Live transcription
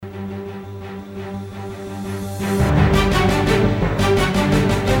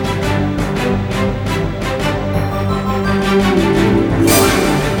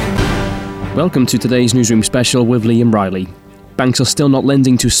Welcome to today's Newsroom Special with Liam Riley. Banks are still not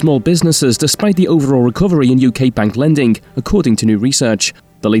lending to small businesses despite the overall recovery in UK bank lending, according to new research.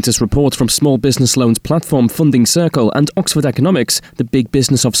 The latest report from small business loans platform Funding Circle and Oxford Economics, the big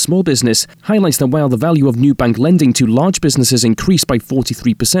business of small business, highlights that while the value of new bank lending to large businesses increased by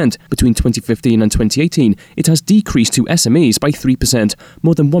 43% between 2015 and 2018, it has decreased to SMEs by 3%,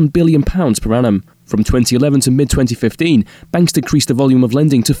 more than £1 billion per annum. From 2011 to mid-2015, banks decreased the volume of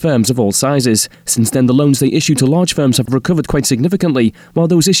lending to firms of all sizes. Since then, the loans they issue to large firms have recovered quite significantly, while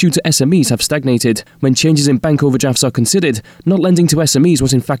those issued to SMEs have stagnated. When changes in bank overdrafts are considered, not lending to SMEs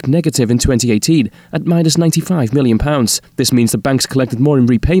was in fact negative in 2018, at minus £95 million. This means the banks collected more in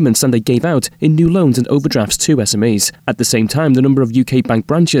repayments than they gave out in new loans and overdrafts to SMEs. At the same time, the number of UK bank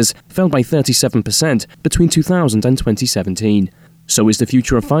branches fell by 37% between 2000 and 2017. So is the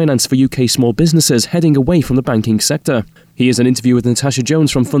future of finance for UK small businesses heading away from the banking sector? Here's an interview with Natasha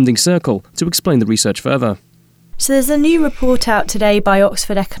Jones from Funding Circle to explain the research further. So there's a new report out today by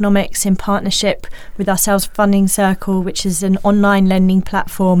Oxford Economics in partnership with ourselves, Funding Circle, which is an online lending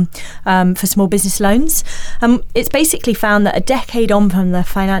platform for small business loans. It's basically found that a decade on from the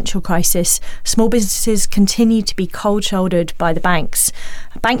financial crisis, small businesses continue to be cold-shouldered by the banks.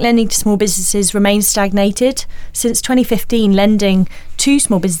 Bank lending to small businesses remains stagnated. Since 2015, lending to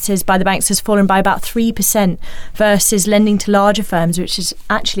small businesses by the banks has fallen by about 3% versus lending to larger firms, which has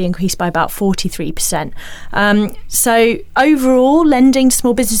actually increased by about 43%. So overall, lending to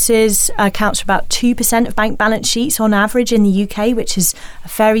small businesses accounts for about 2% of bank balance sheets on average in the UK, which is a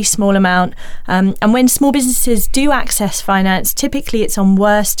very small amount. And when small businesses do access finance, typically it's on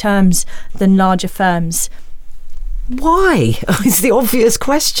worse terms than larger firms. Why? It's the obvious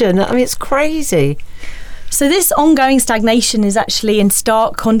question. I mean, it's crazy. So this ongoing stagnation is actually in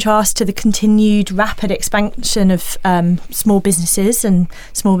stark contrast to the continued rapid expansion of small businesses and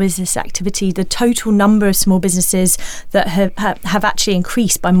small business activity. The total number of small businesses that have actually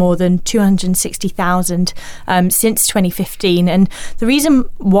increased by more than 260,000 since 2015. And the reason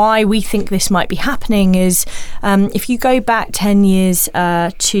why we think this might be happening is if you go back 10 years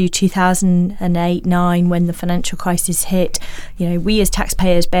to 2008-9 when the financial crisis hit, we as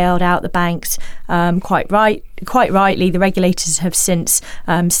taxpayers bailed out the banks quite rightly. The regulators have since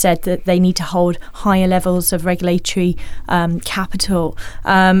said that they need to hold higher levels of regulatory capital.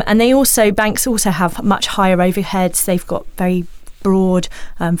 And banks also have much higher overheads. They've got very broad,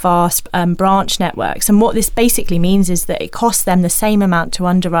 vast branch networks. And what this basically means is that it costs them the same amount to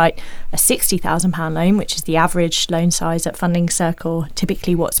underwrite a £60,000 loan, which is the average loan size at Funding Circle,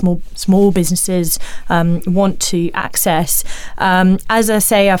 typically what small businesses want to access, as I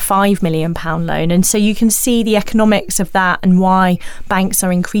say, a £5 million loan. And so you can see the economics of that and why banks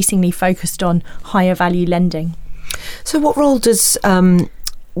are increasingly focused on higher value lending. So what role does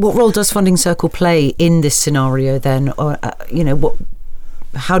Funding Circle play in this scenario then? Or,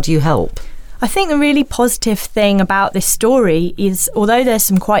 how do you help? I think the really positive thing about this story is, although there's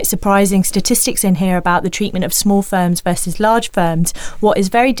some quite surprising statistics in here about the treatment of small firms versus large firms, what is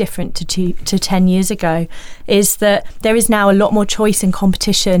very different to 10 years ago is that there is now a lot more choice and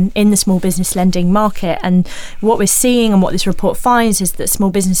competition in the small business lending market. And what we're seeing and what this report finds is that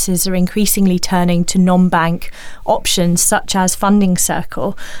small businesses are increasingly turning to non-bank options such as Funding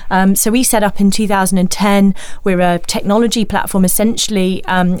Circle. So we set up in 2010. We're a technology platform essentially,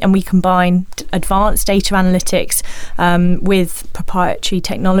 and we combine advanced data analytics with proprietary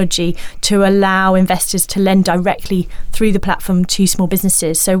technology to allow investors to lend directly through the platform to small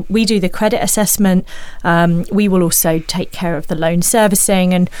businesses. So we do the credit assessment. We will also take care of the loan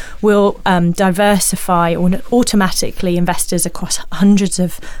servicing, and we'll diversify automatically investors across hundreds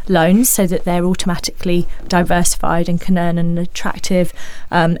of loans so that they're automatically diversified and can earn an attractive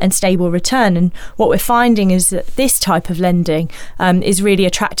and stable return. And what we're finding is that this type of lending is really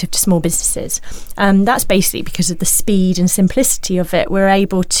attractive to small businesses. That's basically because of the speed and simplicity of it. We're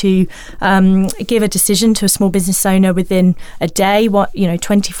able to give a decision to a small business owner within a day,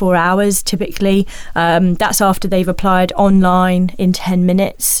 24 hours typically. That's after they've applied online in 10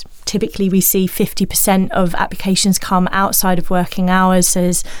 minutes. Typically, we see 50% of applications come outside of working hours, so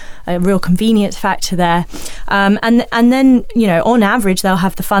there's a real convenience factor there. And then, on average, they'll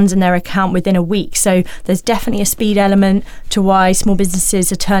have the funds in their account within a week. So there's definitely a speed element to why small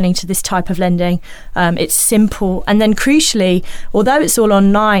businesses are turning to this type of lending. It's simple. And then crucially, although it's all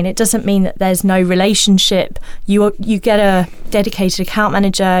online, it doesn't mean that there's no relationship. You get a dedicated account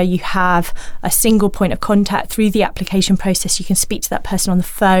manager. You have a single point of contact through the application process. You can speak to that person on the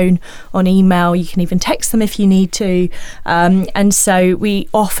phone. on email. You can even text them if you need to. And so we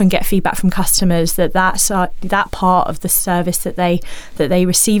often get feedback from customers that part of the service that they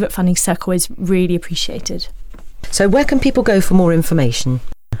receive at Funding Circle is really appreciated. So where can people go for more information?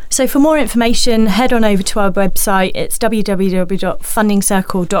 So for more information, head on over to our website. It's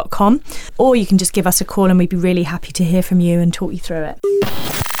www.fundingcircle.com, or you can just give us a call and we'd be really happy to hear from you and talk you through it.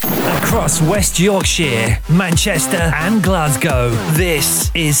 Across West Yorkshire, Manchester and Glasgow, this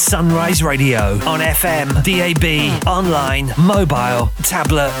is Sunrise Radio on FM, DAB, online, mobile,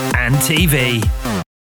 tablet and TV.